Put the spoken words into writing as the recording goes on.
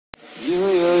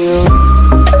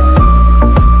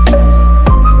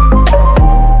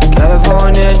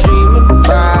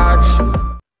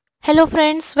Hello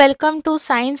friends, welcome to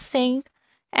Science Sync,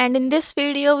 and in this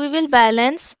video we will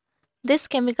balance this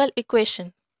chemical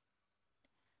equation.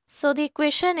 So the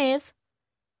equation is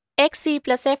Xe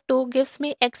plus F2 gives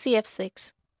me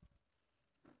XeF6.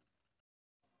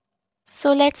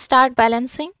 So let's start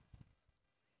balancing.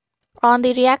 On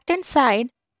the reactant side,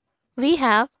 we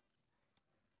have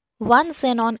one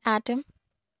xenon atom,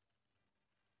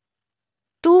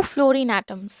 two fluorine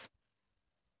atoms.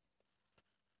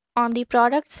 On the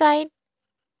product side,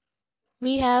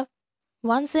 we have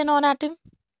one xenon atom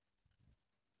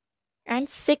and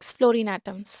 6 fluorine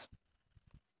atoms.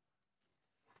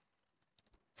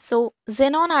 So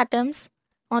xenon atoms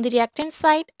on the reactant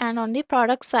side and on the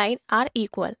product side are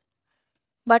equal,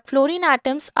 but fluorine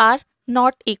atoms are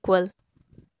not equal.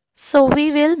 So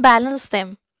we will balance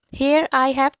them. Here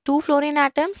I have 2 fluorine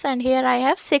atoms and here I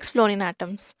have 6 fluorine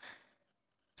atoms.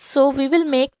 So we will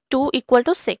make 2 equal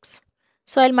to 6.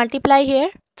 So I'll multiply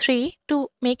here 3 to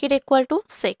make it equal to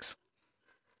 6.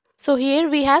 So here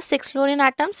we have 6 fluorine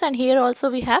atoms and here also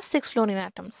we have 6 fluorine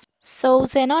atoms. So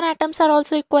xenon atoms are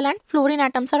also equal and fluorine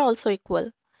atoms are also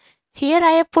equal. Here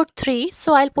I have put 3,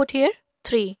 so I'll put here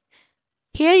 3.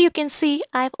 Here you can see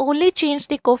I have only changed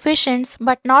the coefficients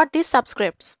but not the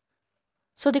subscripts.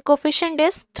 So the coefficient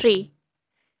is 3.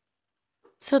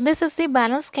 So this is the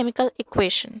balanced chemical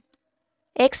equation.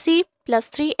 Xe plus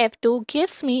 3F2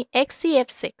 gives me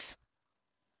XeF6.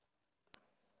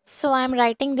 So I am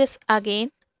writing this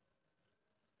again.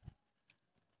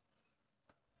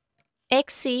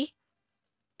 Xe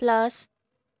plus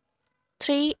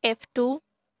 3F2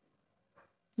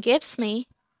 gives me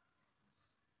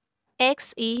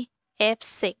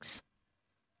XeF6.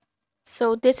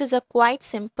 So this is a quite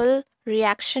simple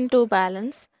reaction to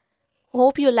balance.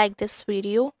 Hope you like this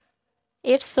video.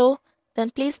 If so, then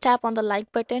please tap on the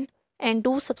like button and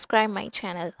do subscribe my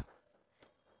channel.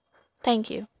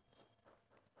 Thank you.